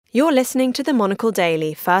You're listening to the Monocle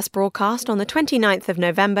Daily, first broadcast on the 29th of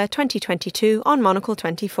November 2022 on Monocle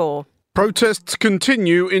 24. Protests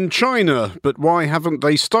continue in China, but why haven't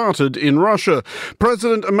they started in Russia?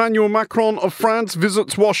 President Emmanuel Macron of France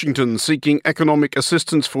visits Washington seeking economic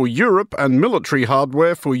assistance for Europe and military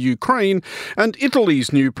hardware for Ukraine, and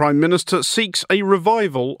Italy's new Prime Minister seeks a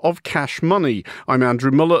revival of cash money. I'm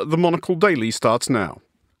Andrew Muller. The Monocle Daily starts now.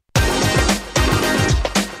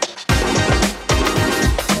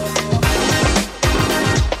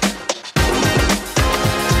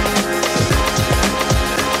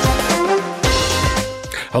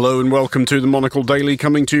 Hello and welcome to the Monocle Daily,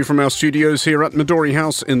 coming to you from our studios here at Midori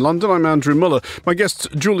House in London. I'm Andrew Muller. My guests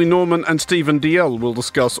Julie Norman and Stephen Dalziel will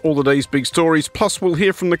discuss all the day's big stories, plus we'll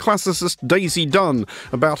hear from the classicist Daisy Dunn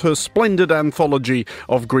about her splendid anthology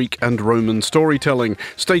of Greek and Roman storytelling.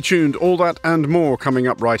 Stay tuned, all that and more coming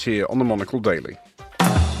up right here on the Monocle Daily.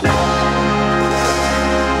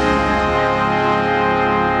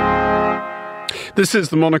 This is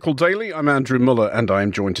the Monocle Daily. I'm Andrew Muller and I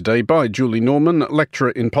am joined today by Julie Norman,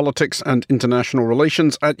 lecturer in politics and international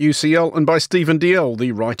relations at UCL, and by Stephen Dalziel,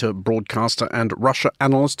 the writer, broadcaster and Russia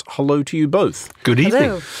analyst. Hello to you both. Good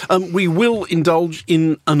evening. We will indulge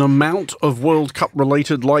in an amount of World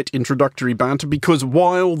Cup-related light introductory banter because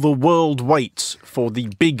while the world waits for the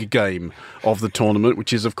big game of the tournament,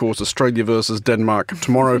 which is, of course, Australia versus Denmark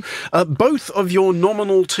tomorrow, both of your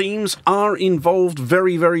nominal teams are involved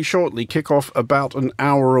very, very shortly. Kick-off about an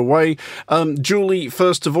hour away. Julie,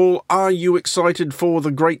 first of all, are you excited for the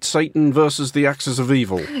Great Satan versus the Axis of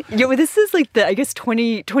Evil? Yeah, well, this is like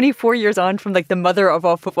 24 years on from like the mother of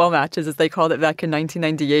all football matches, as they called it back in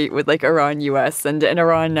 1998 with like Iran-US, and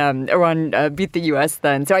Iran beat the US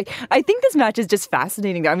then. So I think this match is just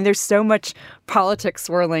fascinating. I mean, there's so much politics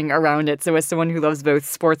swirling around it. So as someone who loves both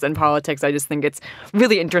sports and politics, I just think it's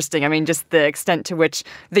really interesting. I mean, just the extent to which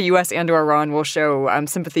the US and or Iran will show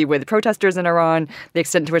sympathy with protesters in Iran, the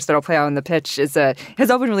extent to which that'll play out on the pitch has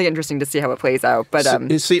all been really interesting to see how it plays out. But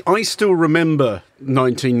see, I still remember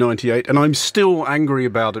 1998, and I'm still angry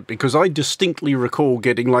about it because I distinctly recall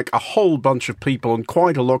getting like a whole bunch of people and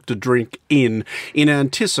quite a lot to drink in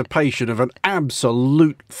anticipation of an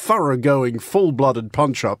absolute thoroughgoing, full-blooded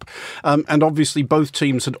punch-up. And obviously both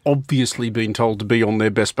teams had obviously been told to be on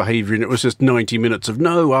their best behaviour, and it was just 90 minutes of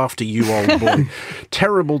no after you, old boy.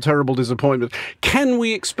 Terrible, terrible disappointment. Can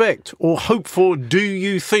we expect or hope for, do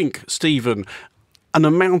you think, Stephen, an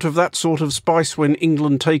amount of that sort of spice when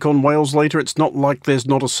England take on Wales later? It's not like there's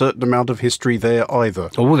not a certain amount of history there either.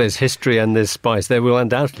 Oh, there's history and there's spice. There will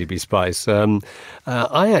undoubtedly be spice.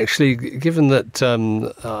 I actually, given that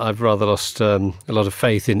I've rather lost a lot of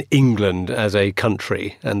faith in England as a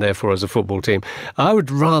country and therefore as a football team, I would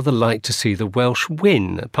rather like to see the Welsh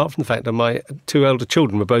win, apart from the fact that my two elder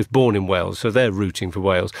children were both born in Wales, so they're rooting for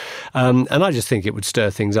Wales. And I just think it would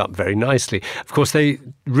stir things up very nicely. Of course, they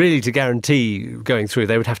really, to guarantee going through,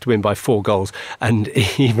 they would have to win by 4 goals, and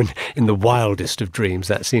even in the wildest of dreams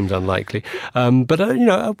that seems unlikely, but a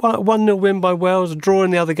 1-0 win by Wales, a draw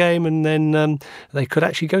in the other game, and then they could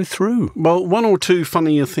actually go through. Well, one or two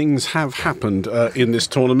funnier things have happened in this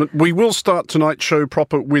tournament. We will start tonight's show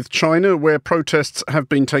proper with China, where protests have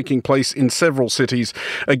been taking place in several cities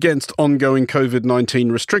against ongoing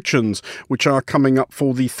COVID-19 restrictions, which are coming up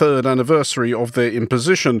for the 3rd anniversary of their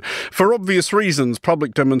imposition. For obvious reasons,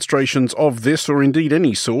 public demonstrations of this, or indeed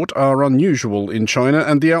any sort, are unusual in China,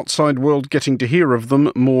 and the outside world getting to hear of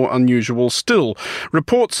them more unusual still.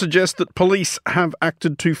 Reports suggest that police have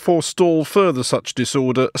acted to forestall further such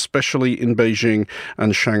disorder, especially in Beijing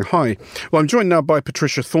and Shanghai. Well, I'm joined now by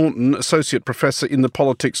Patricia Thornton, Associate Professor in the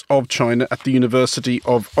Politics of China at the University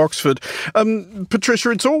of Oxford.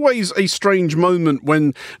 Patricia, it's always a strange moment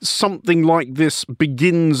when something like this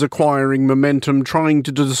begins acquiring momentum, trying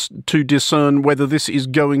to discern whether this is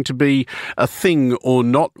going to be a thing or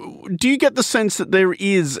not. Do you get the sense that there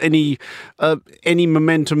is any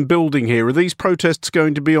momentum building here? Are these protests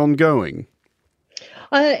going to be ongoing?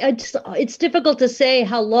 It's difficult to say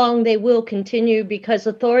how long they will continue because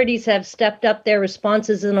authorities have stepped up their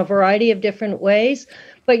responses in a variety of different ways.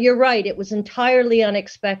 But you're right, it was entirely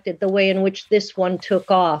unexpected the way in which this one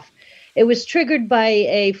took off. It was triggered by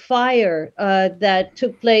a fire that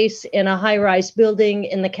took place in a high-rise building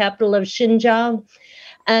in the capital of Xinjiang.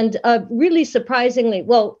 And really surprisingly,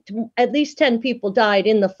 well, at least 10 people died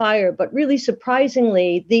in the fire, but really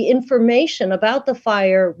surprisingly, the information about the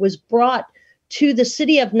fire was brought to the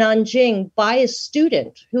city of Nanjing by a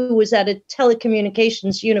student who was at a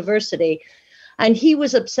telecommunications university, and he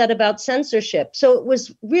was upset about censorship. So it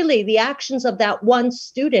was really the actions of that one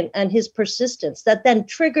student and his persistence that then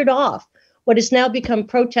triggered off what has now become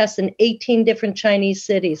protests in 18 different Chinese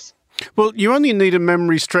cities. Well, you only need a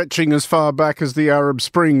memory stretching as far back as the Arab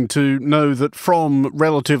Spring to know that from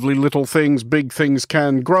relatively little things, big things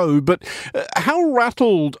can grow. But how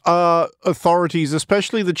rattled are authorities,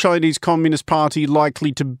 especially the Chinese Communist Party,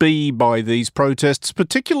 likely to be by these protests,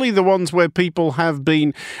 particularly the ones where people have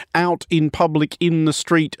been out in public in the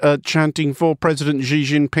street chanting for President Xi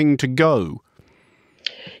Jinping to go?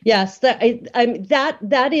 Yes,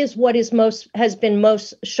 that is what has been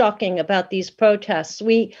most shocking about these protests.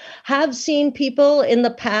 We have seen people in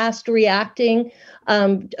the past reacting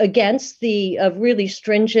against the really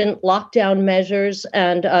stringent lockdown measures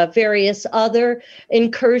and various other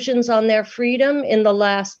incursions on their freedom in the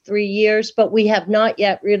last 3 years, but we have not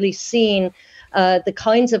yet really seen the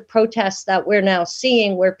kinds of protests that we're now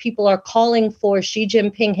seeing, where people are calling for Xi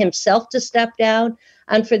Jinping himself to step down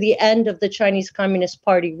and for the end of the Chinese Communist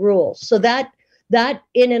Party rule. So that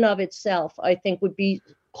in and of itself, I think, would be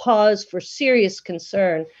cause for serious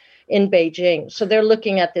concern in Beijing. So they're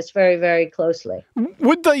looking at this very, very closely.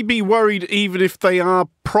 Would they be worried, even if they are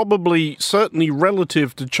probably, certainly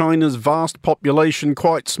relative to China's vast population,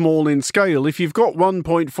 quite small in scale? If you've got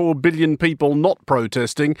 1.4 billion people not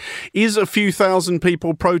protesting, is a few thousand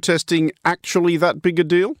people protesting actually that big a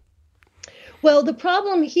deal? Well, the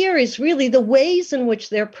problem here is really the ways in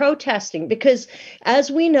which they're protesting, because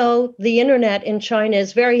as we know, the internet in China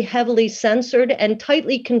is very heavily censored and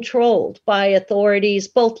tightly controlled by authorities,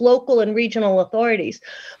 both local and regional authorities.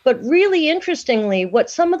 But really interestingly,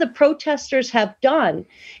 what some of the protesters have done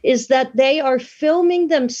is that they are filming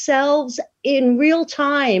themselves in real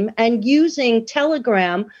time and using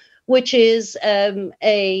Telegram, which is an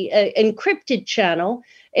encrypted channel,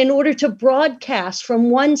 in order to broadcast from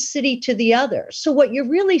one city to the other. So what you're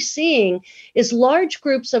really seeing is large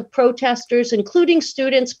groups of protesters, including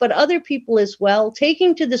students, but other people as well,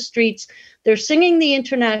 taking to the streets. They're singing the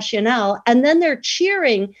Internationale, and then they're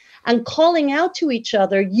cheering and calling out to each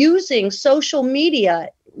other using social media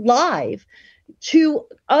live to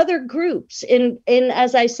other groups in,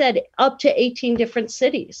 as I said, up to 18 different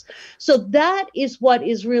cities. So that is what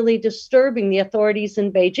is really disturbing the authorities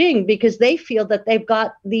in Beijing, because they feel that they've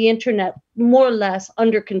got the internet more or less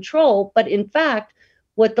under control. But in fact,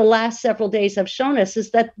 what the last several days have shown us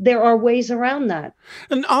is that there are ways around that.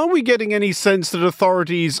 And are we getting any sense that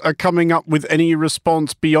authorities are coming up with any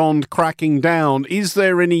response beyond cracking down? Is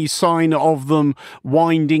there any sign of them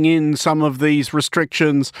winding in some of these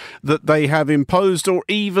restrictions that they have imposed, or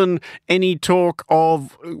even any talk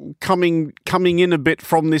of coming in a bit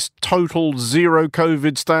from this total zero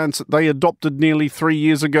COVID stance that they adopted nearly 3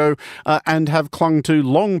 years ago and have clung to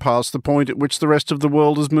long past the point at which the rest of the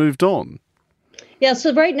world has moved on? Yeah,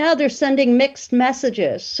 so right now they're sending mixed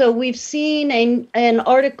messages. So we've seen an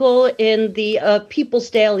article in the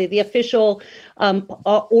People's Daily, the official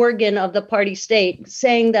organ of the party state,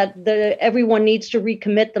 saying that everyone needs to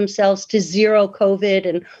recommit themselves to zero COVID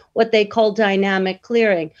and what they call dynamic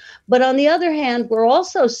clearing. But on the other hand, we're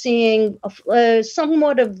also seeing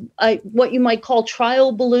somewhat of what you might call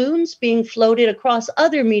trial balloons being floated across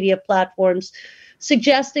other media platforms,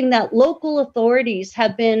 suggesting that local authorities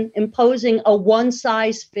have been imposing a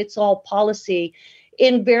one-size-fits-all policy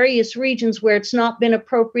in various regions where it's not been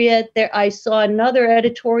appropriate. I saw another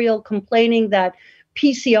editorial complaining that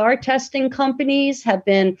PCR testing companies have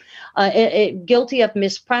been guilty of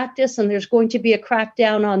mispractice, and there's going to be a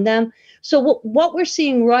crackdown on them. So what we're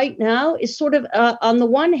seeing right now is sort of, on the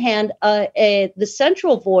one hand, the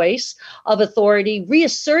central voice of authority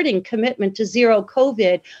reasserting commitment to zero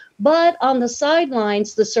COVID, but on the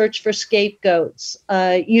sidelines, the search for scapegoats,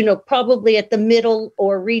 probably at the middle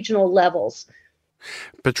or regional levels.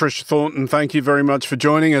 Patricia Thornton, thank you very much for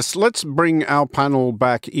joining us. Let's bring our panel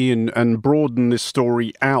back in and broaden this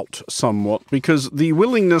story out somewhat, because the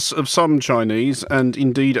willingness of some Chinese, and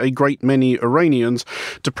indeed a great many Iranians,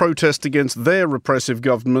 to protest against their repressive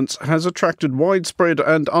governments has attracted widespread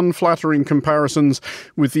and unflattering comparisons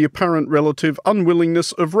with the apparent relative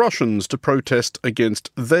unwillingness of Russians to protest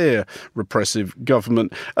against their repressive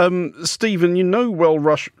government. Stephen, you know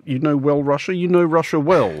Russia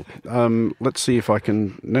well. Let's see if I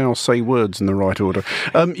can now say words in the right order.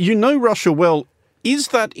 You know Russia well. Is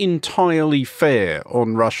that entirely fair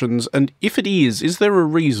on Russians? And if it is there a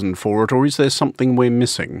reason for it, or is there something we're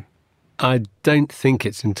missing? I don't think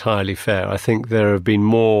it's entirely fair. I think there have been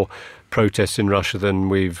more protests in Russia than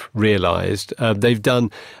we've realised. They've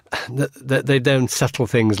done subtle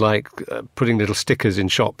things like putting little stickers in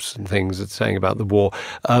shops and things that saying about the war.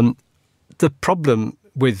 The problem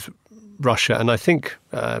with Russia, and I think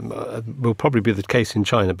will probably be the case in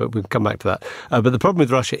China, but we'll come back to that. But the problem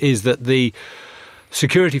with Russia is that the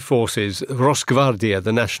security forces, Rosgvardia,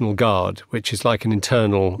 the National Guard, which is like an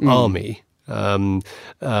internal army,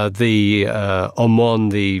 the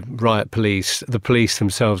OMON, the riot police, the police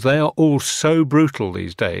themselves, they are all so brutal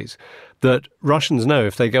these days that Russians know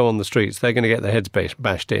if they go on the streets, they're going to get their heads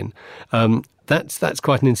bashed in. That's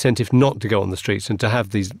quite an incentive not to go on the streets and to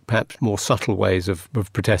have these perhaps more subtle ways of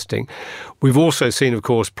protesting. We've also seen, of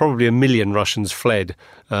course, probably 1 million Russians fled,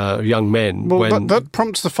 young men. Well, that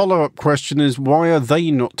prompts the follow-up question is, why are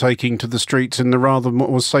they not taking to the streets in the rather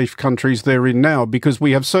more safe countries they're in now? Because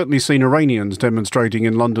we have certainly seen Iranians demonstrating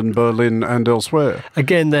in London, Berlin and elsewhere.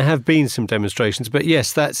 Again, there have been some demonstrations, but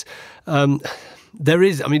yes, that's... there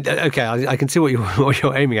is, I mean, okay, I can see what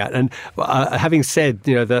you're aiming at. And having said,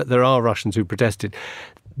 that there are Russians who protested,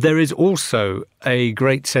 there is also a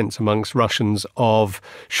great sense amongst Russians of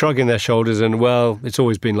shrugging their shoulders and, well, it's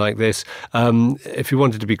always been like this. If you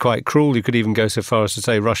wanted to be quite cruel, you could even go so far as to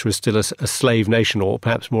say Russia was still a slave nation, or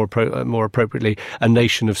perhaps more appropriately, a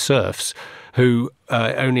nation of serfs, who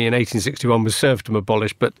only in 1861 was serfdom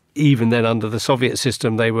abolished, but even then under the Soviet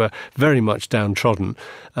system they were very much downtrodden,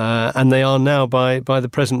 and they are now by the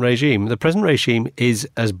present regime. The present regime is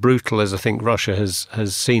as brutal as I think Russia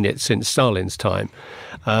has seen it since Stalin's time.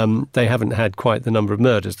 They haven't had quite the number of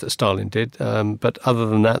murders that Stalin did, but other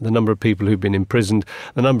than that, the number of people who've been imprisoned,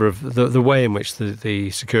 the number of the way in which the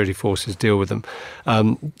security forces deal with them,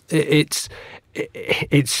 it's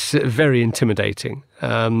very intimidating.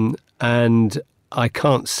 And I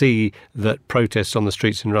can't see that protests on the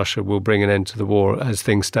streets in Russia will bring an end to the war as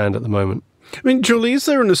things stand at the moment. I mean, Julie, is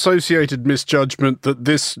there an associated misjudgment that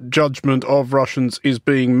this judgment of Russians is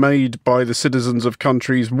being made by the citizens of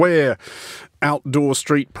countries where outdoor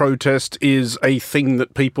street protest is a thing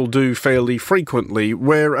that people do fairly frequently,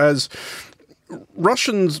 whereas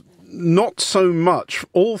Russians not so much,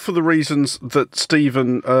 all for the reasons that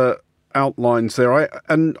Stephen outlines there.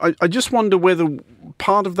 I just wonder whether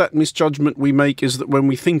part of that misjudgment we make is that when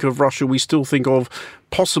we think of Russia, we still think of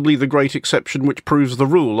possibly the great exception which proves the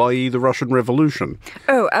rule, i.e. the Russian Revolution.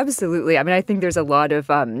 Oh, absolutely. I mean, I think there's a lot of,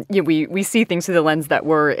 we see things through the lens that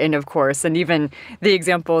we're in, of course, and even the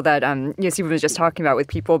example that, Stephen was just talking about with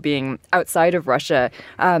people being outside of Russia.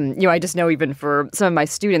 I just know even for some of my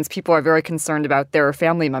students, people are very concerned about their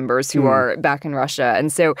family members who are back in Russia.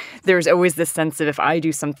 And so there's always this sense of, if I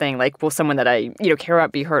do something, like, will someone that I, care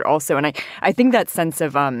about be hurt also? And I think that sense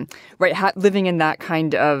of, living in that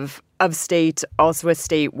kind of state, also a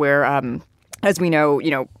state where, as we know,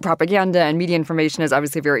 propaganda and media information is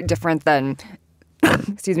obviously very different than,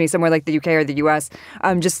 somewhere like the UK or the US.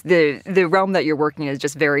 Just the realm that you're working in is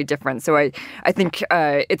just very different. So I think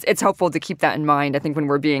it's helpful to keep that in mind, I think, when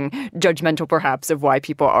we're being judgmental, perhaps, of why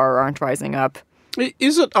people are or aren't rising up.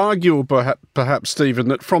 Is it arguable, perhaps, Stephen,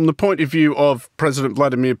 that from the point of view of President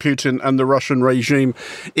Vladimir Putin and the Russian regime,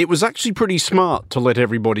 it was actually pretty smart to let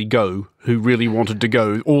everybody go who really wanted to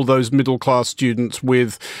go, all those middle-class students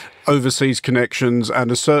with overseas connections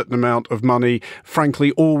and a certain amount of money,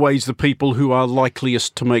 frankly, always the people who are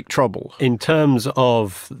likeliest to make trouble? In terms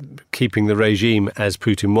of keeping the regime as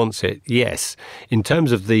Putin wants it, yes. In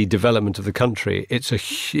terms of the development of the country, it's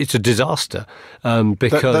a disaster.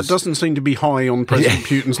 Because that doesn't seem to be high on President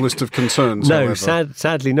Putin's list of concerns. No,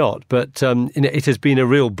 sadly not. But it has been a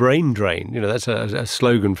real brain drain. That's a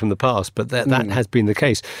slogan from the past, but that has been the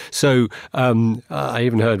case. So I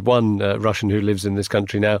even heard one Russian who lives in this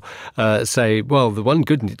country now say, well, the one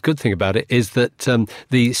good thing about it is that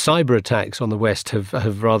the cyber attacks on the West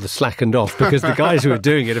have rather slackened off because the guys who are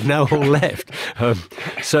doing it have now all left.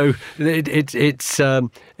 So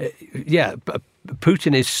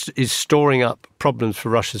Putin is storing up problems for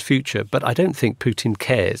Russia's future, but I don't think Putin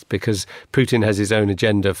cares, because Putin has his own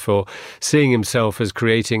agenda for seeing himself as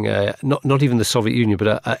creating not even the Soviet Union,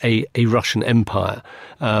 but a Russian empire,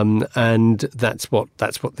 and that's what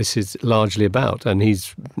this is largely about. And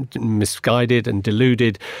he's misguided and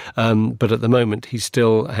deluded, but at the moment he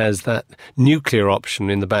still has that nuclear option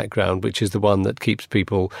in the background, which is the one that keeps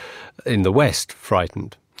people in the West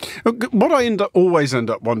frightened. What I always end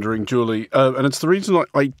up wondering, Julie, and it's the reason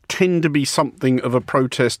I tend to be something of a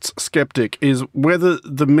protests skeptic, is whether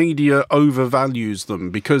the media overvalues them,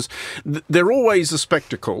 because they're always a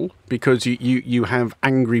spectacle, because you have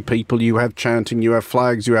angry people, you have chanting, you have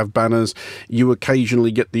flags, you have banners, you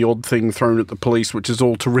occasionally get the odd thing thrown at the police, which is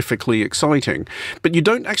all terrifically exciting. But you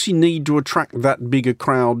don't actually need to attract that big a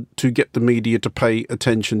crowd to get the media to pay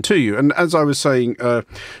attention to you. And as I was saying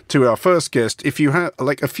to our first guest, if you have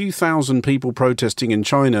like a few thousand people protesting in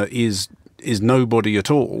China is nobody at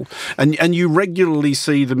all. And you regularly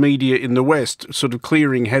see the media in the West sort of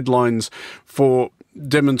clearing headlines for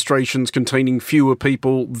demonstrations containing fewer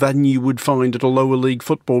people than you would find at a lower league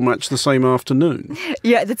football match the same afternoon.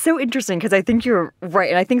 Yeah, that's so interesting because I think you're right.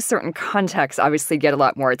 And I think certain contexts obviously get a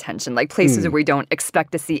lot more attention, like places where we don't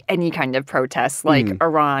expect to see any kind of protests, like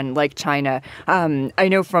Iran, like China. I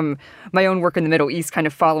know from my own work in the Middle East, kind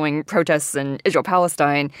of following protests in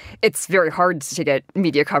Israel-Palestine, it's very hard to get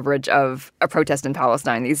media coverage of a protest in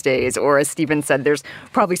Palestine these days. Or as Stephen said, there's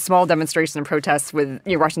probably small demonstrations and protests with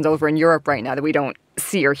Russians over in Europe right now that we don't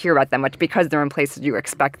see or hear about them much because they're in places you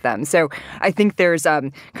expect them. So I think there's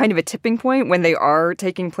kind of a tipping point when they are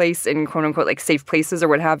taking place in quote unquote like safe places or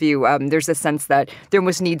what have you. There's a sense that there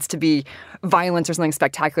almost needs to be violence or something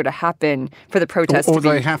spectacular to happen for the protests or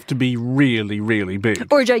they have to be really, really big.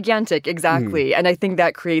 Or gigantic, exactly. And I think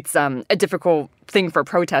that creates a difficult thing for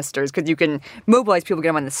protesters because you can mobilize people, get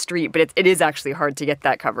them on the street, but it is actually hard to get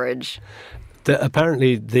that coverage.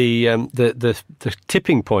 Apparently, the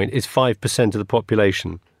tipping point is 5% of the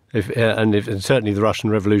population. And certainly the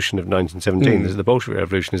Russian Revolution of 1917, the Bolshevik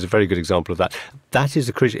Revolution, is a very good example of that. That is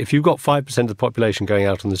a crucial. If you've got 5% of the population going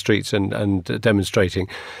out on the streets and demonstrating,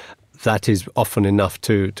 that is often enough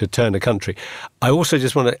to turn a country. I also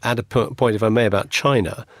just want to add a point, if I may, about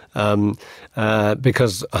China,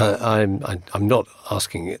 because I'm not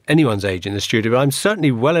asking anyone's age in the studio, but I'm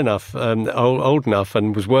certainly well enough, old enough,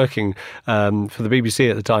 and was working for the BBC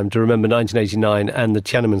at the time to remember 1989 and the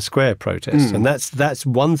Tiananmen Square protests. And that's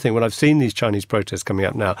one thing. When I've seen these Chinese protests coming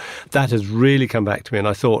up now, that has really come back to me. And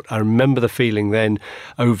I remember the feeling then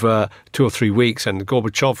over 2 or 3 weeks. And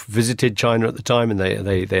Gorbachev visited China at the time, and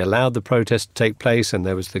they allowed the protest to take place, and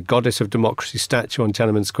there was the Goddess of Democracy statue on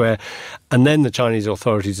Tiananmen Square. And then the Chinese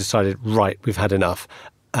authorities decided, right, we've had enough.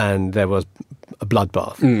 And there was a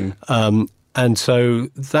bloodbath. And so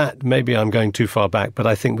that, maybe I'm going too far back, but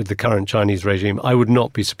I think with the current Chinese regime, I would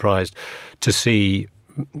not be surprised to see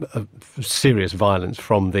serious violence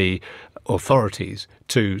from the authorities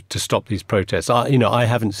to stop these protests. I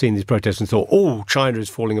haven't seen these protests and thought, oh, China is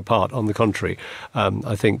falling apart. On the contrary,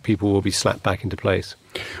 I think people will be slapped back into place.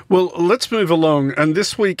 Well, let's move along. And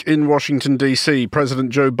this week in Washington, D.C., President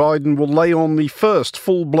Joe Biden will lay on the first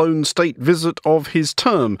full-blown state visit of his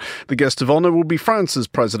term. The guest of honour will be France's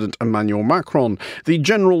President Emmanuel Macron. The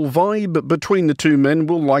general vibe between the two men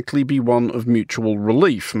will likely be one of mutual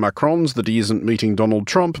relief. Macron's that he isn't meeting Donald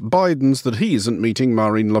Trump, Biden's that he isn't meeting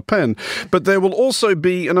Marine Le Pen. But there will also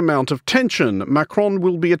be an amount of tension. Macron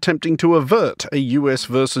will be attempting to avert a US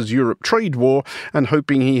versus Europe trade war and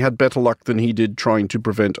hoping he had better luck than he did trying to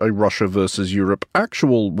prevent a Russia versus Europe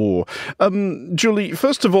actual war. Julie,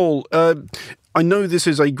 first of all, I know this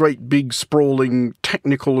is a great, big, sprawling,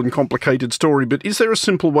 technical and complicated story, but is there a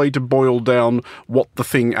simple way to boil down what the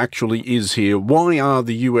thing actually is here? Why are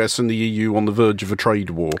the US and the EU on the verge of a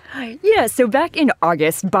trade war? Yeah, so back in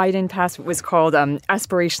August, Biden passed what was called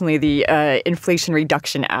aspirationally the Inflation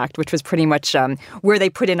Reduction Act, which was pretty much where they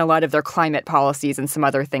put in a lot of their climate policies and some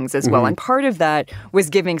other things as well. And part of that was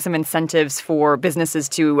giving some incentives for businesses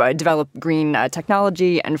to develop green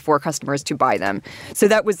technology and for customers to buy them. So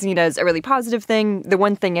that was seen as a really positive thing. The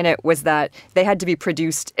one thing in it was that they had to be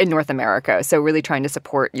produced in North America, so really trying to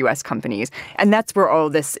support U.S. companies. And that's where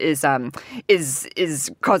all this is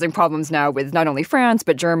causing problems now with not only France,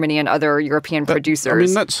 but Germany and other European producers. I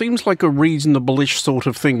mean, that seems like a reasonable-ish sort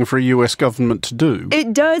of thing for a U.S. government to do.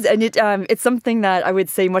 It does, and it's something that I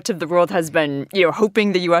would say much of the world has been,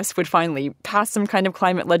 hoping the U.S. would finally pass some kind of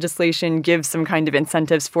climate legislation, give some kind of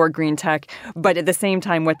incentives for green tech. But at the same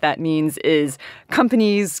time, what that means is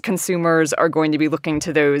companies, consumers are going to be looking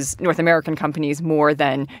to those North American companies more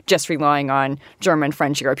than just relying on German,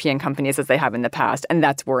 French, European companies as they have in the past. And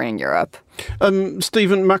that's worrying Europe.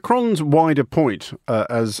 Stephen, Macron's wider point,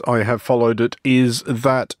 as I have followed it, is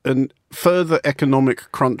that an further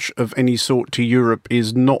economic crunch of any sort to Europe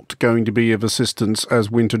is not going to be of assistance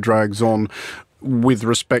as winter drags on with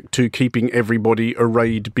respect to keeping everybody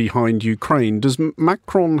arrayed behind Ukraine. Does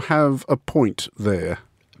Macron have a point there?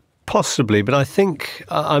 Possibly, but I think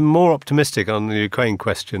I'm more optimistic on the Ukraine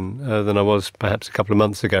question than I was perhaps a couple of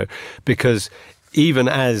months ago, because even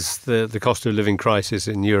as the cost of living crisis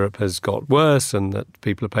in Europe has got worse and that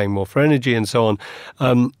people are paying more for energy and so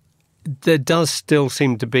on, there does still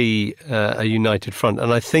seem to be a united front.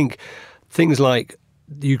 And I think things like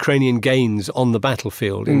the Ukrainian gains on the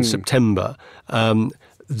battlefield in September,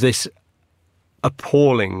 this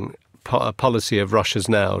appalling policy of Russia's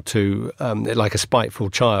now to, like a spiteful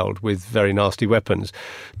child with very nasty weapons,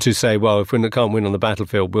 to say, well, if we can't win on the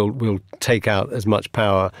battlefield, we'll take out as much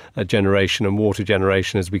power generation and water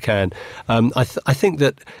generation as we can. I think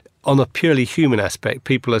that on a purely human aspect,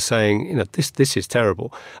 people are saying, this is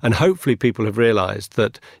terrible. And hopefully people have realised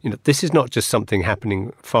that, this is not just something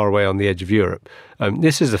happening far away on the edge of Europe.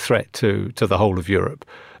 This is a threat to the whole of Europe.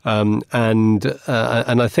 And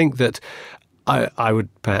I think that I would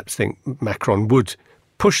perhaps think Macron would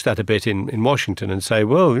push that a bit in Washington and say,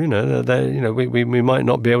 well, we might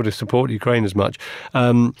not be able to support Ukraine as much.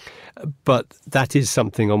 But that is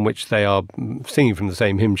something on which they are singing from the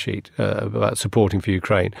same hymn sheet about supporting for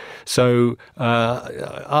Ukraine. So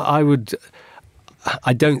I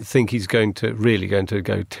don't think he's going to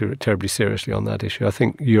go terribly seriously on that issue. I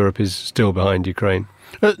think Europe is still behind Ukraine.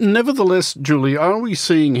 Nevertheless, Julie, are we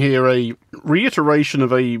seeing here a reiteration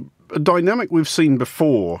of a dynamic we've seen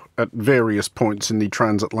before at various points in the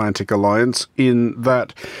transatlantic alliance, in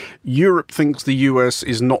that Europe thinks the US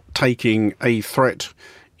is not taking a threat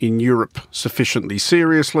in Europe sufficiently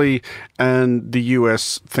seriously, and the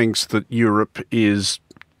US thinks that Europe is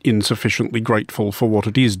insufficiently grateful for what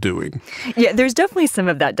it is doing? Yeah, there's definitely some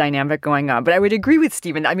of that dynamic going on, but I would agree with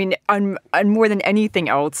Stephen. I mean, on more than anything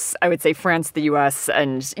else, I would say France, the US,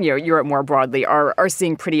 and Europe more broadly are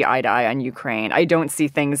seeing pretty eye to eye on Ukraine. I don't see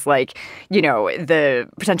things like the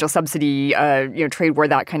potential subsidy, trade war,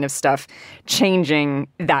 that kind of stuff, changing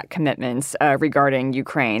that commitment regarding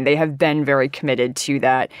Ukraine. They have been very committed to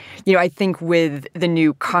that. I think with the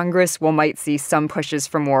new Congress, we might see some pushes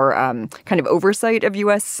for more kind of oversight of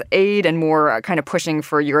U.S. aid and more kind of pushing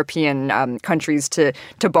for European countries to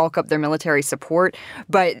bulk up their military support.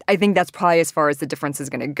 But I think that's probably as far as the difference is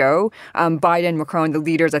going to go. Biden, Macron, the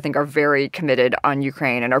leaders, I think, are very committed on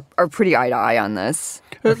Ukraine and are pretty eye to eye on this.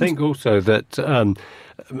 I think also that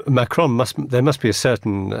Macron there must be a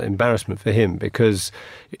certain embarrassment for him, because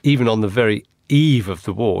even on the very eve of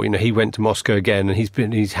the war, he went to Moscow again, and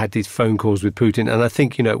he's had these phone calls with Putin, and I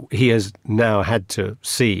think he has now had to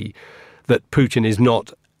see that Putin is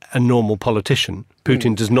not a normal politician.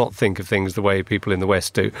 Putin does not think of things the way people in the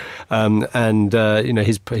West do,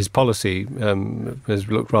 his policy has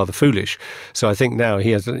looked rather foolish. So I think now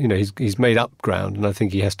he has, he's made up ground, and I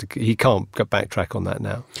think he can't backtrack on that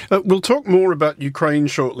now. We'll talk more about Ukraine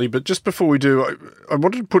shortly, but just before we do, I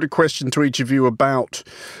wanted to put a question to each of you about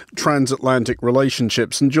transatlantic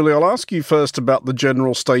relationships. And Julie, I'll ask you first about the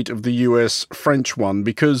general state of the US-French one,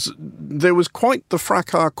 because there was quite the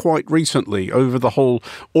fracas quite recently over the whole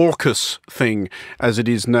AUKUS thing, as it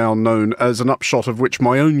is now known, as an upshot of which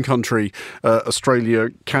my own country, Australia,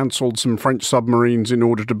 cancelled some French submarines in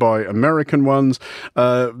order to buy American ones.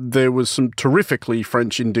 There was some terrifically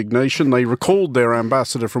French indignation. They recalled their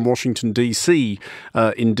ambassador from Washington, D.C.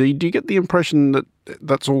 Indeed, do you get the impression that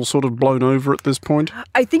that's all sort of blown over at this point?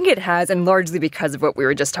 I think it has, and largely because of what we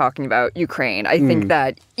were just talking about, Ukraine. I think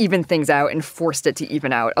that evened things out and forced it to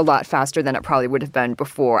even out a lot faster than it probably would have been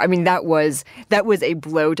before. I mean, that was a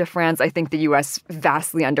blow to France. I think the U.S.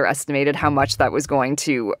 vastly underestimated how much that was going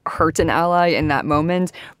to hurt an ally in that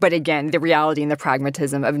moment. But again, the reality and the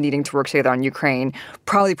pragmatism of needing to work together on Ukraine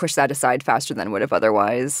probably pushed that aside faster than would have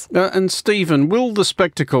otherwise. And Stephen, will the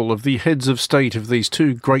spectacle of the heads of state of these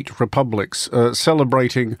two great republics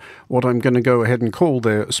celebrating what I'm going to go ahead and call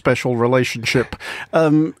their special relationship,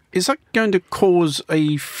 is that going to cause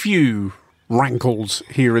a few rankles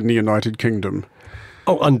here in the United Kingdom?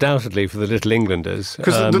 Oh, undoubtedly for the Little Englanders.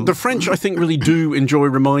 Because the French, I think, really do enjoy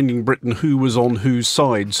reminding Britain who was on whose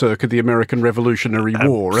side circa the American Revolutionary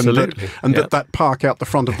War. Absolutely. And that park out the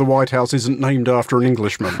front of the White House isn't named after an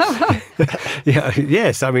Englishman.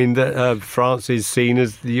 Yes, I mean, France is seen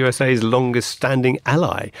as the USA's longest-standing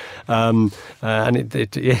ally, and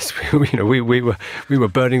yes, we were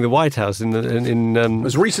burning the White House in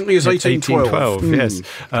as recently as 1812. Yes,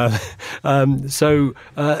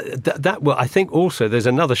 I think also there's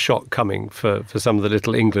another shock coming for some of the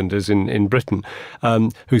Little Englanders in Britain,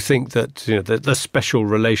 who think that the special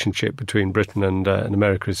relationship between Britain and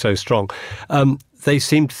America is so strong. They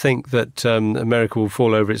seem to think that America will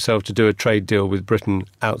fall over itself to do a trade deal with Britain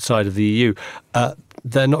outside of the EU.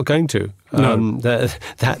 They're not going to. No.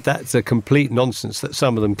 That's a complete nonsense that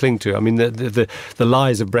some of them cling to. I mean, the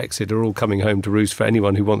lies of Brexit are all coming home to roost for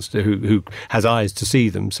anyone who wants to, who has eyes to see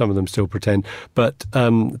them. Some of them still pretend, but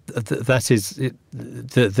that is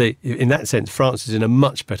in that sense, France is in a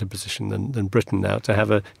much better position than Britain now to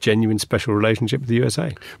have a genuine special relationship with the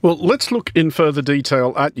USA. Well, let's look in further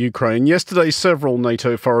detail at Ukraine. Yesterday, several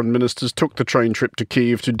NATO foreign ministers took the train trip to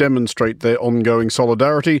Kyiv to demonstrate their ongoing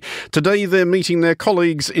solidarity. Today, they're meeting their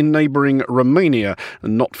colleagues in neighbouring including Romania.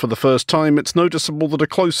 And not for the first time, it's noticeable that the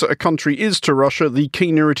closer a country is to Russia, the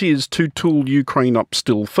keener it is to tool Ukraine up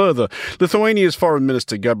still further. Lithuania's Foreign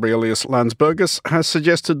Minister Gabrielius Landsbergis has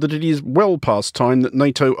suggested that it is well past time that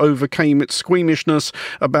NATO overcame its squeamishness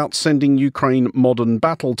about sending Ukraine modern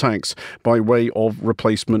battle tanks by way of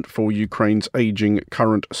replacement for Ukraine's ageing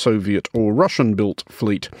current Soviet or Russian-built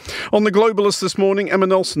fleet. On The Globalist this morning, Emma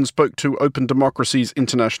Nelson spoke to Open Democracy's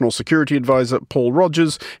international security advisor Paul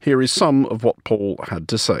Rogers. Here is some of what Paul had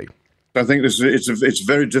to say. I think it's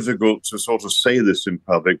very difficult to sort of say this in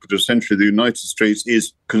public, but essentially the United States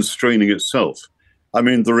is constraining itself. I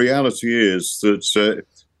mean, the reality is that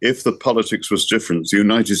if the politics was different, the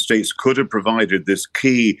United States could have provided this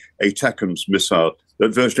key ATACMS missile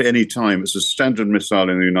at virtually any time. It's a standard missile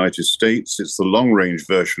in the United States. It's the long-range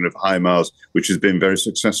version of HIMARS, which has been very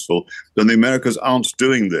successful. And the Americans aren't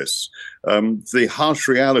doing this. The harsh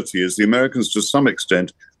reality is the Americans, to some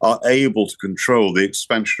extent, are able to control the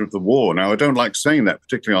expansion of the war. Now, I don't like saying that,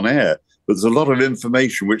 particularly on air, but there's a lot of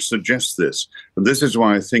information which suggests this. And this is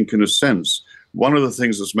why I think, in a sense, one of the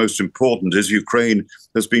things that's most important is Ukraine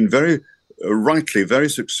has been very rightly very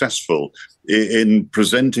successful in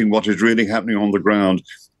presenting what is really happening on the ground.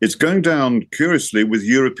 It's going down, curiously, with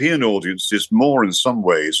European audiences more in some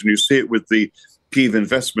ways. And you see it with the Kyiv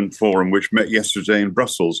Investment Forum, which met yesterday in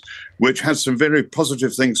Brussels, which had some very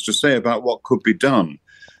positive things to say about what could be done.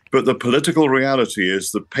 But the political reality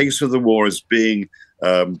is the pace of the war is being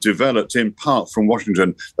developed in part from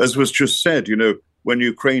Washington. As was just said, you know, when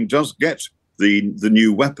Ukraine does get the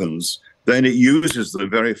new weapons, then it uses them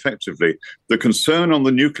very effectively. The concern on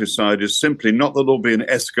the nuclear side is simply not that there'll be an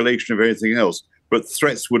escalation of anything else, but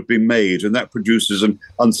threats would be made, and that produces an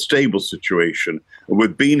unstable situation. And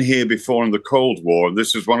we've been here before in the Cold War, and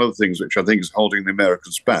this is one of the things which I think is holding the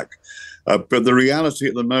Americans back. But the reality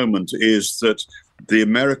at the moment is that the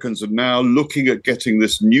Americans are now looking at getting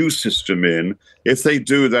this new system in. If they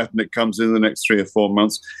do that and it comes in the next 3 or 4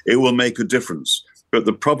 months, it will make a difference. But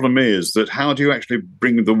the problem is that how do you actually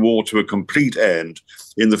bring the war to a complete end?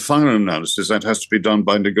 In the final analysis, that has to be done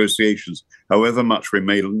by negotiations, however much we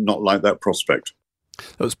may not like that prospect.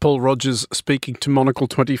 That was Paul Rogers speaking to Monocle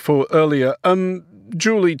 24 earlier.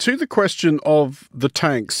 Julie, to the question of the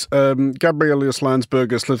tanks, Gabrielius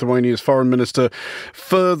Landsbergis, Lithuania's foreign minister,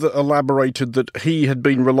 further elaborated that he had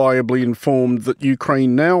been reliably informed that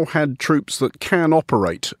Ukraine now had troops that can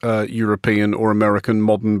operate European or American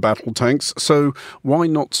modern battle tanks. So why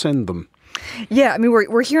not send them? Yeah, I mean,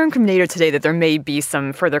 we're hearing from NATO today that there may be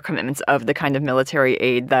some further commitments of the kind of military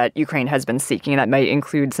aid that Ukraine has been seeking, and that might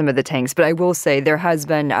include some of the tanks. But I will say there has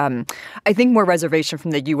been, I think, more reservation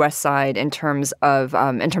from the U.S. side in terms of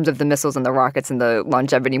the missiles and the rockets and the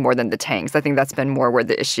longevity more than the tanks. I think that's been more where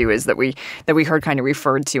the issue is that we heard kind of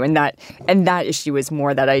referred to, and that issue is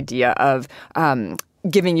more that idea of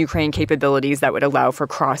giving Ukraine capabilities that would allow for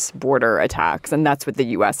cross-border attacks. And that's what the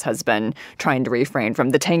U.S. has been trying to refrain from.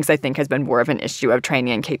 The tanks, I think, has been more of an issue of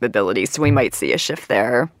training and capabilities. So we might see a shift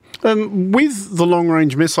there. With the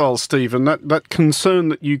long-range missiles, Stephen, that concern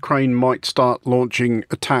that Ukraine might start launching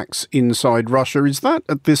attacks inside Russia, is that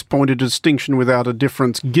at this point a distinction without a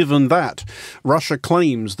difference, given that Russia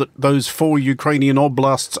claims that those 4 Ukrainian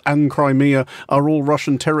oblasts and Crimea are all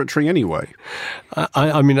Russian territory anyway?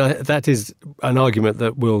 I mean, that is an argument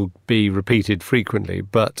that will be repeated frequently,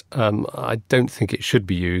 but I don't think it should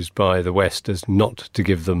be used by the West as not to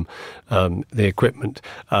give them the equipment.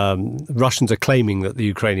 Russians are claiming that the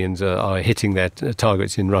Ukrainians are hitting their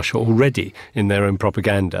targets in Russia already in their own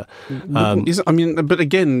propaganda. But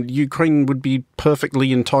again, Ukraine would be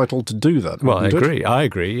perfectly entitled to do that. Well, I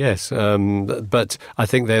agree, yes. But I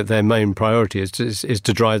think their main priority is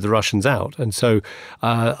to drive the Russians out. And so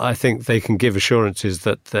I think they can give assurances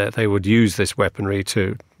that they would use this weaponry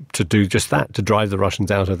to do just that, to drive the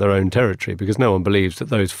Russians out of their own territory, because no one believes that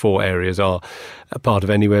those 4 areas are a part of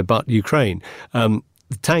anywhere but Ukraine.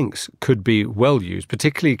 The tanks could be well used,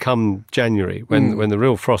 particularly come January when the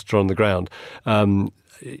real frosts are on the ground.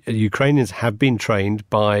 Ukrainians have been trained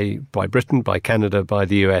by Britain, by Canada, by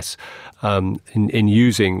the US in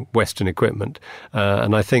using Western equipment.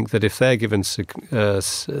 And I think that if they're given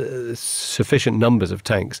sufficient numbers of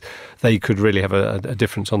tanks, they could really have a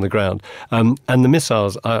difference on the ground. And the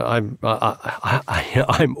missiles, I'm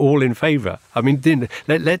all in favour. I mean,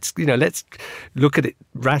 let's look at it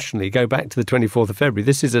rationally. Go back to the 24th of February.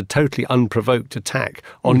 This is a totally unprovoked attack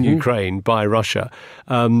on Ukraine by Russia.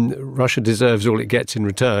 Russia deserves all it gets in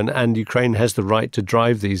return, and Ukraine has the right to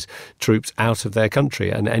drive these troops out of their country,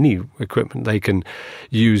 and any equipment they can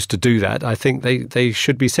use to do that, I think they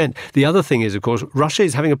should be sent. The other thing is, of course, Russia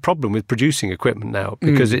is having a problem with producing equipment now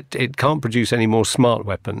because it can't produce any more smart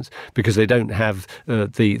weapons because they don't have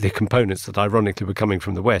the components that ironically were coming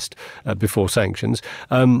from the West before sanctions.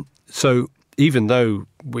 So even though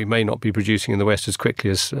we may not be producing in the West as quickly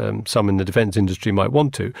as some in the defence industry might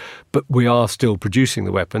want to, but we are still producing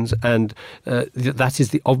the weapons, and that is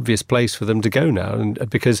the obvious place for them to go now. And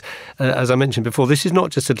because, as I mentioned before, this is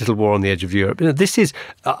not just a little war on the edge of Europe. This is,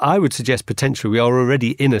 I would suggest, potentially we are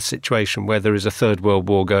already in a situation where there is a third world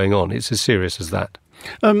war going on. It's as serious as that.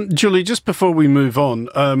 Julie, just before we move on,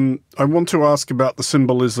 I want to ask about the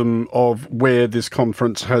symbolism of where this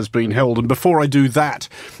conference has been held. And before I do that,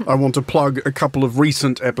 I want to plug a couple of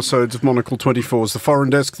recent episodes of Monocle 24's The Foreign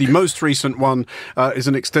Desk. The most recent one is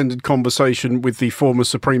an extended conversation with the former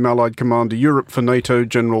Supreme Allied Commander Europe for NATO,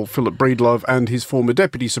 General Philip Breedlove, and his former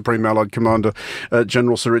Deputy Supreme Allied Commander,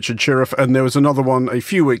 General Sir Richard Shirreff. And there was another one a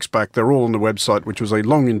few weeks back, they're all on the website, which was a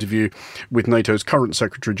long interview with NATO's current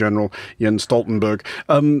Secretary General, Jens Stoltenberg.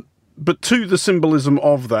 But to the symbolism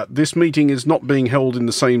of that, this meeting is not being held in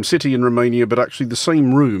the same city in Romania, but actually the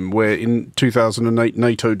same room where in 2008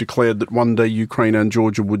 NATO declared that one day Ukraine and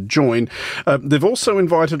Georgia would join. They've also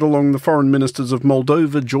invited along the foreign ministers of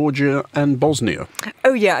Moldova, Georgia and Bosnia.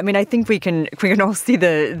 Oh yeah, I mean, I think we can all see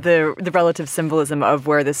the relative symbolism of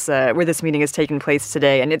where this meeting is taking place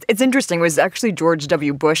today, and it's interesting. It was actually George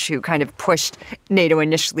W. Bush who kind of pushed NATO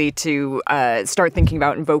initially to start thinking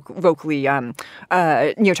about and vocally,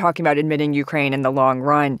 talking about admitting Ukraine in the long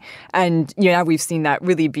run. And now we've seen that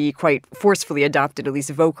really be quite forcefully adopted, at least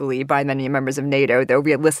vocally, by many members of NATO, though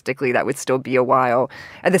realistically that would still be a while.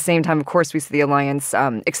 At the same time, of course, we see the alliance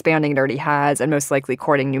expanding. It already has, and most likely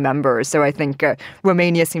courting new members. So I think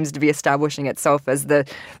Romania seems to be establishing itself as the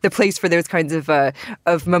place for those kinds of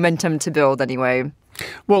momentum to build anyway.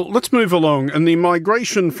 Well, let's move along. And the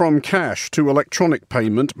migration from cash to electronic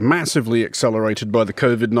payment, massively accelerated by the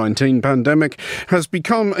COVID-19 pandemic, has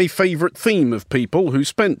become a favourite theme of people who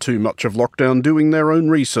spent too much of lockdown doing their own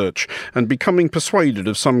research and becoming persuaded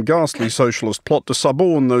of some ghastly socialist plot to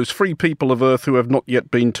suborn those free people of Earth who have not yet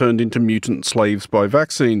been turned into mutant slaves by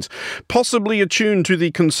vaccines. Possibly attuned to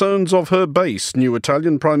the concerns of her base, new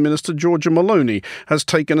Italian Prime Minister Giorgia Meloni has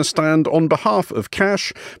taken a stand on behalf of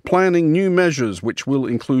cash, planning new measures which will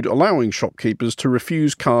include allowing shopkeepers to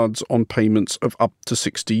refuse cards on payments of up to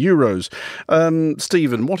 €60.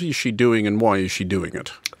 Stephen, what is she doing and why is she doing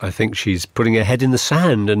it? I think she's putting her head in the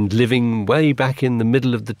sand and living way back in the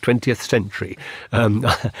middle of the 20th century.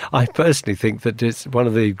 I personally think that it's one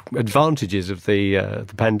of the advantages of the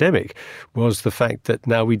pandemic was the fact that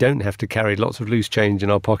now we don't have to carry lots of loose change in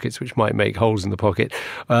our pockets, which might make holes in the pocket,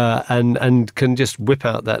 and can just whip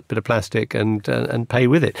out that bit of plastic and pay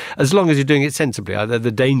with it, as long as you're doing it sensibly.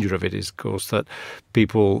 The danger of it is, of course, that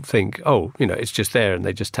people think, it's just there and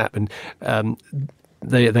they just tap, and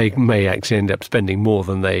they may actually end up spending more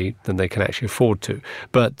than they can actually afford to.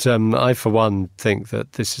 But I, for one, think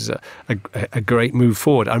that this is a great move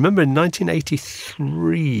forward. I remember in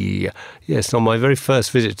 1983, yes, on my very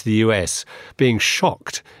first visit to the US, being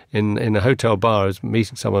shocked in a hotel bar. I was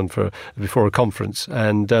meeting someone before a conference,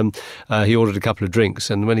 and he ordered a couple of drinks,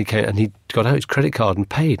 and when he came, and he got out his credit card and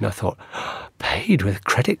paid, and I thought, paid with a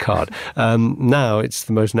credit card? Now it's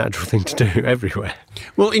the most natural thing to do everywhere.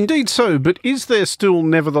 Well, indeed so, but is there still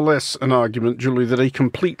nevertheless an argument, Julie, that a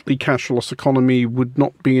completely cashless economy would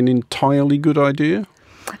not be an entirely good idea?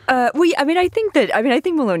 I think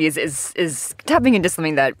Meloni is tapping into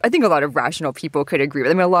something that I think a lot of rational people could agree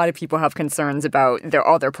with. I mean, a lot of people have concerns about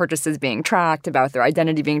all their purchases being tracked, about their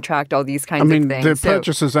identity being tracked, all these kinds of things. Their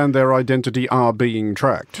purchases and their identity are being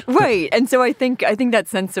tracked. Right. And so I think that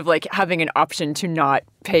sense of like having an option to not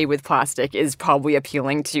pay with plastic is probably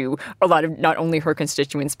appealing to a lot of not only her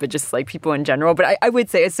constituents, but just like people in general. But I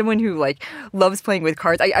would say, as someone who like loves playing with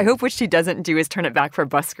cards, I hope what she doesn't do is turn it back for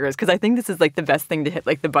buskers, because I think this is like the best thing to hit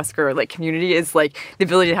like the busker like community is like the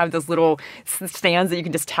ability to have those little stands that you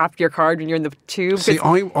can just tap your card when you're in the tube. See,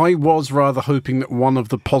 I was rather hoping that one of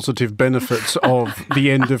the positive benefits of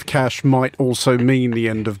the end of cash might also mean the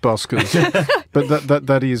end of buskers, but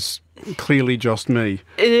that is clearly just me.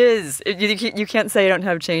 It is. You can't say I don't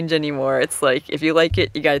have change anymore. It's like, if you like it,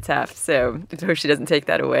 you got to tap. So I hope she doesn't take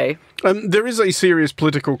that away. There is a serious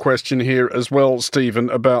political question here as well, Stephen,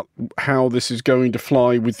 about how this is going to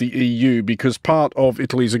fly with the EU, because part of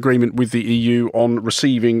Italy's agreement with the EU on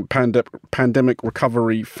receiving pandemic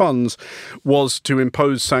recovery funds was to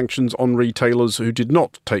impose sanctions on retailers who did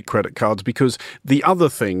not take credit cards, because the other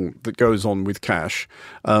thing that goes on with cash,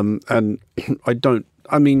 and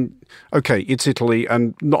I mean, okay, it's Italy,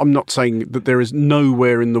 and I'm not saying that there is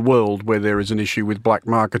nowhere in the world where there is an issue with black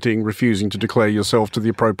marketing, refusing to declare yourself to the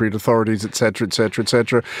appropriate authorities, etc., etc.,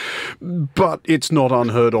 etc. But it's not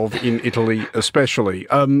unheard of in Italy, especially.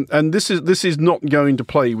 And this is not going to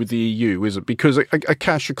play with the EU, is it? Because a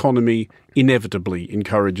cash economy inevitably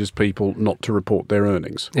encourages people not to report their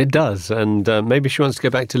earnings. It does, and maybe she wants to go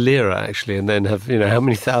back to lira, actually, and then have, how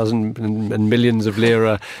many thousand and millions of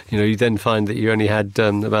lira, you then find that you only had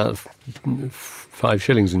about 5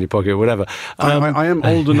 shillings in your pocket or whatever. I am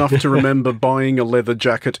old enough to remember buying a leather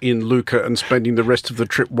jacket in Lucca and spending the rest of the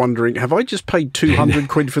trip wondering, have I just paid 200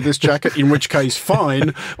 quid for this jacket, in which case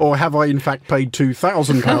fine, or have I in fact paid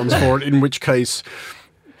 £2,000 for it, in which case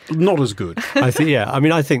not as good. I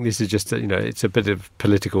think this is just it's a bit of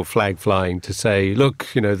political flag flying to say, look,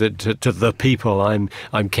 that to the people, I'm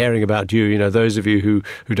caring about you, those of you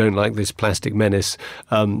who don't like this plastic menace.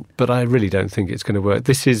 But I really don't think it's going to work.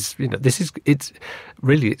 It's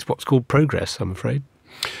what's called progress, I'm afraid.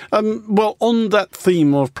 Well, on that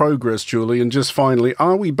theme of progress, Julie, and just finally,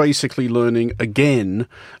 are we basically learning again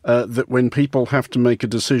that when people have to make a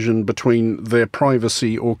decision between their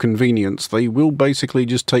privacy or convenience, they will basically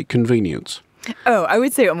just take convenience? Oh, I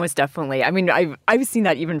would say almost definitely. I mean, I've seen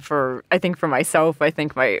that even for myself. I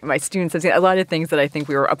think my students have seen a lot of things that I think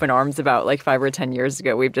we were up in arms about like 5 or 10 years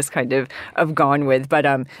ago. We've just kind of gone with, but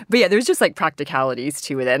yeah, there's just like practicalities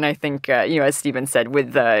to it. And I think, as Stephen said,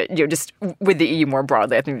 with just with the EU more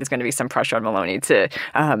broadly, I think there's going to be some pressure on Maloney to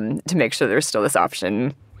make sure there's still this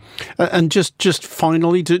option. And just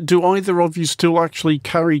finally, do either of you still actually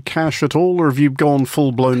carry cash at all, or have you gone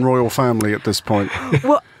full-blown royal family at this point?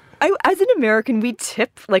 Well, as an American, we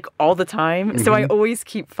tip like all the time. Mm-hmm. So I always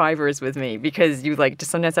keep fivers with me because you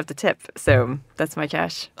just sometimes have to tip. So that's my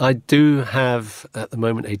cash. I do have at the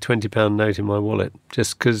moment a £20 note in my wallet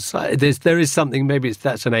just because there is something, maybe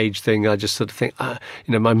that's an age thing. I just sort of think,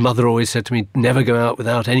 my mother always said to me, never go out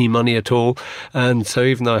without any money at all. And so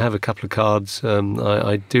even though I have a couple of cards,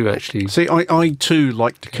 I do actually... See, I too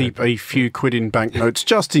like to keep a few quid in banknotes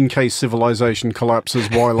just in case civilization collapses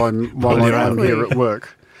while I'm here at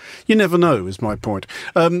work. You never know, is my point.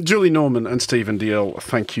 Julie Norman and Stephen Dalziel,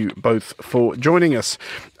 thank you both for joining us.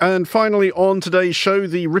 And finally, on today's show,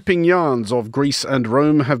 the ripping yarns of Greece and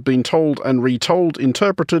Rome have been told and retold,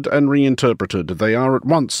 interpreted and reinterpreted. They are at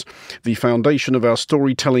once the foundation of our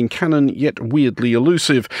storytelling canon, yet weirdly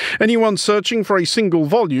elusive. Anyone searching for a single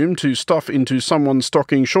volume to stuff into someone's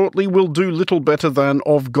stocking shortly will do little better than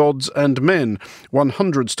Of Gods and Men,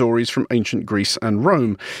 100 stories from ancient Greece and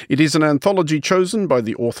Rome. It is an anthology chosen by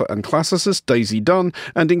the author and classicist Daisy Dunn,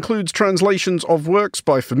 and includes translations of works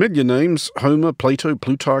by familiar names, Homer, Plato,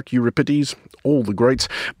 Plutarch, Euripides, all the greats,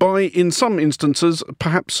 by, in some instances,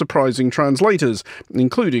 perhaps surprising translators,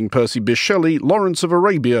 including Percy Bysshe Shelley, Lawrence of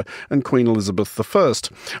Arabia, and Queen Elizabeth I.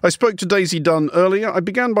 I spoke to Daisy Dunn earlier. I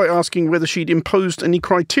began by asking whether she'd imposed any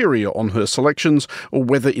criteria on her selections, or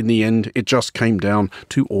whether in the end it just came down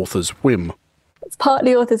to author's whim. It's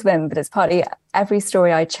partly author's whim, but it's partly every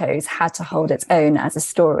story I chose had to hold its own as a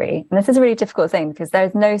story. And this is a really difficult thing because there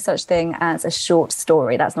is no such thing as a short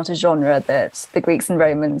story. That's not a genre that the Greeks and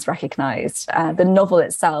Romans recognised. The novel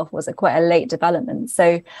itself was quite a late development.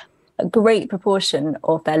 So a great proportion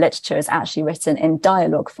of their literature is actually written in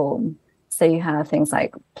dialogue form. So you have things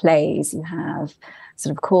like plays, you have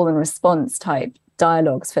sort of call and response type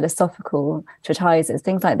dialogues, philosophical treatises,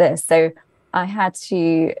 things like this. So I had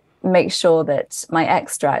to make sure that my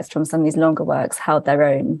extracts from some of these longer works held their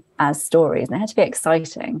own as stories, and they had to be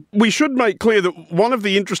exciting. We should make clear that one of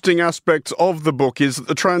the interesting aspects of the book is that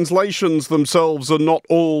the translations themselves are not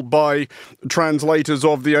all by translators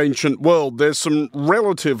of the ancient world. There's some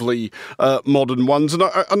relatively modern ones, and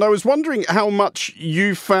I was wondering how much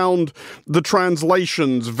you found the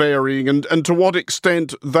translations varying, and to what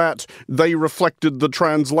extent that they reflected the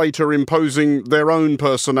translator imposing their own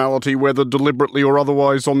personality, whether deliberately or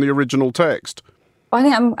otherwise, on the original text. Well, I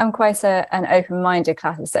think I'm quite an open-minded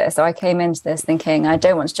classicist. So I came into this thinking I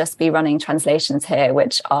don't want to just be running translations here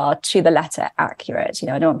which are to the letter accurate.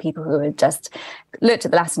 I don't want people who had just looked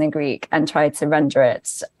at the Latin and Greek and tried to render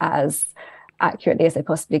it as accurately as they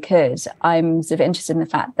possibly could. I'm sort of interested in the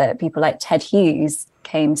fact that people like Ted Hughes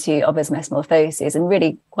came to Ovid's Metamorphoses and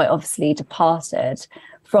really quite obviously departed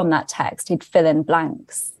from that text. He'd fill in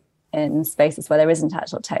blanks in spaces where there isn't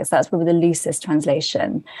actual text. That's probably the loosest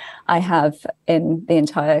translation I have in the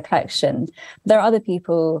entire collection. There are other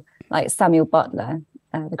people like Samuel Butler,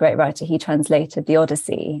 the great writer. He translated the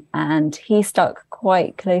Odyssey, and he stuck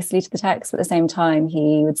quite closely to the text, but at the same time,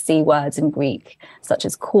 he would see words in Greek, such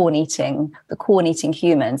as corn eating, the corn eating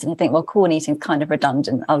humans. And you think, well, corn eating is kind of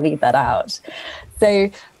redundant. I'll leave that out.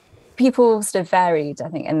 So people sort of varied, I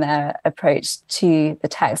think, in their approach to the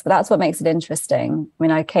text, but that's what makes it interesting. I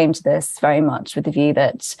mean, I came to this very much with the view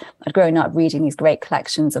that I'd grown up reading these great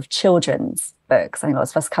collections of children's books. I think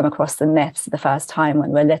lots of us come across the myths for the first time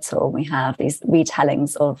when we're little. We have these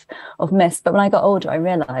retellings of myths. But when I got older, I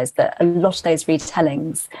realised that a lot of those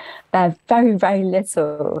retellings bear very, very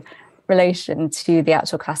little relation to the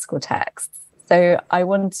actual classical texts. So I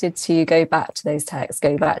wanted to go back to those texts,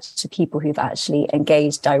 go back to people who've actually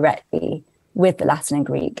engaged directly with the Latin and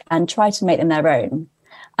Greek and try to make them their own.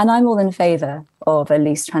 And I'm all in favour of a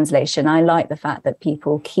loose translation. I like the fact that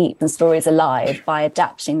people keep the stories alive by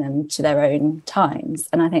adapting them to their own times.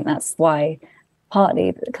 And I think that's why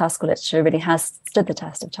partly classical literature really has stood the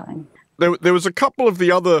test of time. There was a couple of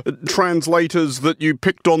the other translators that you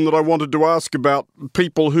picked on that I wanted to ask about,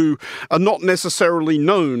 people who are not necessarily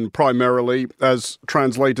known primarily as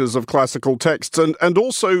translators of classical texts, and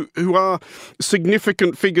also who are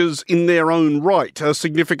significant figures in their own right,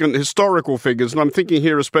 significant historical figures. And I'm thinking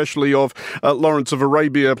here especially of Lawrence of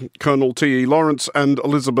Arabia, Colonel T.E. Lawrence, and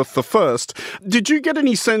Elizabeth I. Did you get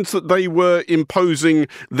any sense that they were imposing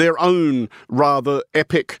their own rather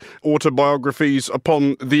epic autobiographies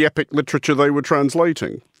upon the epic literature they were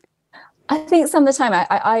translating? I think some of the time,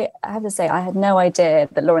 I have to say, I had no idea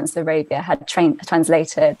that Lawrence of Arabia had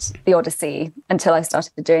translated the Odyssey until I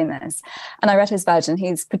started doing this. And I read his version.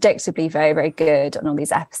 He's predictably very, very good on all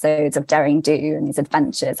these episodes of daring do and these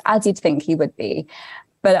adventures, as you'd think he would be.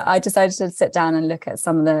 But I decided to sit down and look at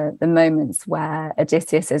some of the moments where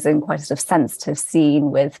Odysseus is in quite a sort of sensitive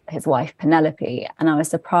scene with his wife Penelope. And I was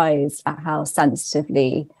surprised at how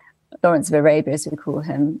sensitively Lawrence of Arabia, as we call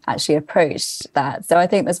him, actually approached that. So I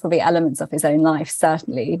think there's probably elements of his own life,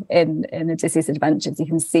 certainly, in Odysseus' adventures. You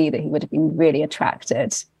can see that he would have been really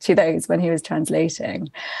attracted to those when he was translating.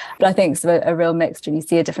 But I think it's a real mixture. You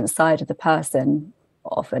see a different side of the person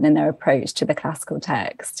often in their approach to the classical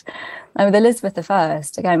text. And with Elizabeth I,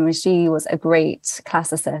 again, when she was a great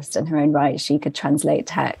classicist in her own right, she could translate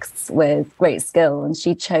texts with great skill, and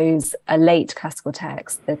she chose a late classical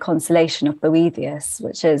text, the Consolation of Boethius,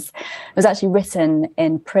 which was actually written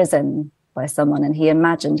in prison by someone, and he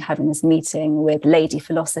imagined having this meeting with Lady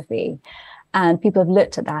Philosophy. And people have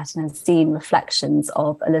looked at that and have seen reflections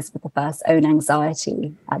of Elizabeth I's own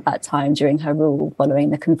anxiety at that time during her rule following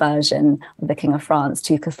the conversion of the King of France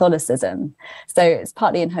to Catholicism. So it's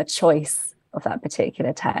partly in her choice of that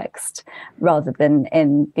particular text rather than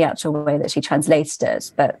in the actual way that she translated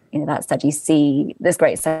it. But that said, you see this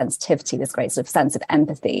great sensitivity, this great sort of sense of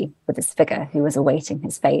empathy with this figure who was awaiting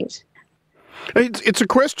his fate. It's a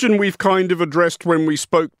question we've kind of addressed when we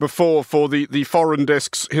spoke before for the Foreign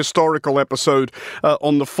Desk's historical episode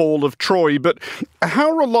on the fall of Troy, but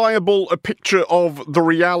how reliable a picture of the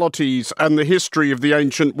realities and the history of the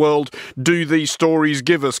ancient world do these stories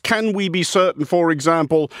give us? Can we be certain, for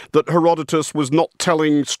example, that Herodotus was not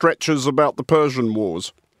telling stretchers about the Persian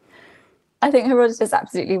Wars? I think Herodotus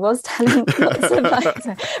absolutely was telling lots of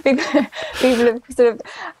lies. People have sort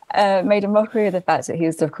of made a mockery of the fact that he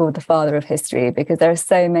was sort of called the father of history, because there are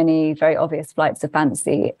so many very obvious flights of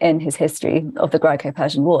fancy in his history of the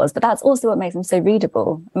Greco-Persian Wars. But that's also what makes him so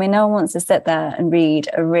readable. I mean, no one wants to sit there and read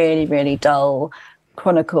a really, really dull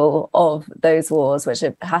chronicle of those wars, which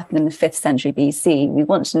happened in the 5th century BC. We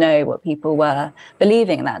want to know what people were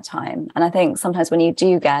believing at that time. And I think sometimes when you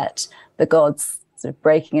do get the gods sort of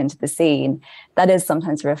breaking into the scene, that is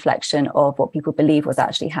sometimes a reflection of what people believe was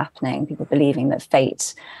actually happening, people believing that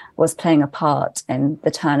fate was playing a part in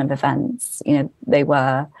the turn of events. They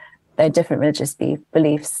had different religious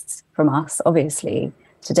beliefs from us, obviously,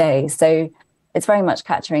 today. So it's very much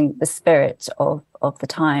capturing the spirit of the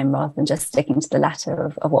time rather than just sticking to the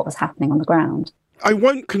letter of what was happening on the ground. I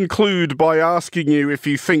won't conclude by asking you if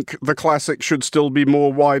you think the classics should still be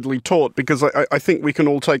more widely taught, because I think we can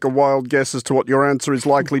all take a wild guess as to what your answer is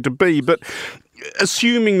likely to be. But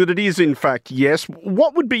assuming that it is in fact yes,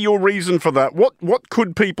 what would be your reason for that? What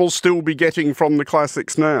could people still be getting from the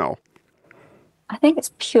classics now? I think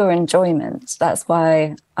it's pure enjoyment. That's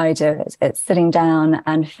why I do it. It's sitting down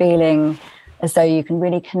and feeling as though you can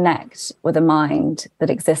really connect with a mind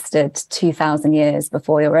that existed 2,000 years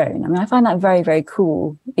before your own. I mean, I find that very, very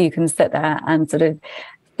cool. You can sit there and sort of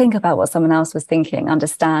think about what someone else was thinking,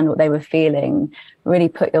 understand what they were feeling, really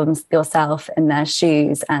put yourself in their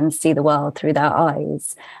shoes and see the world through their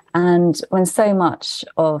eyes. And when so much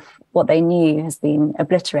of what they knew has been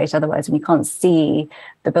obliterated, otherwise, when you can't see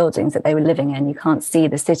the buildings that they were living in, you can't see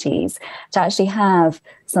the cities, to actually have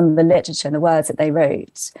some of the literature and the words that they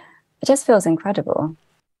wrote, it just feels incredible.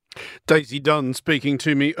 Daisy Dunn speaking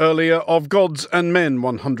to me earlier of Gods and Men,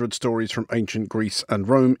 100 Stories from Ancient Greece and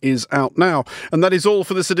Rome is out now. And that is all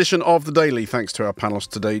for this edition of The Daily. Thanks to our panellists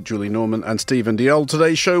today, Julie Norman and Stephen Diol.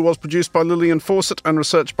 Today's show was produced by Lillian Fawcett and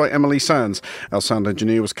researched by Emily Sands. Our sound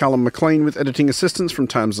engineer was Callum McLean with editing assistance from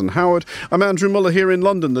Tamsin Howard. I'm Andrew Muller here in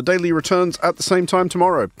London. The Daily returns at the same time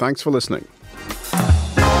tomorrow. Thanks for listening.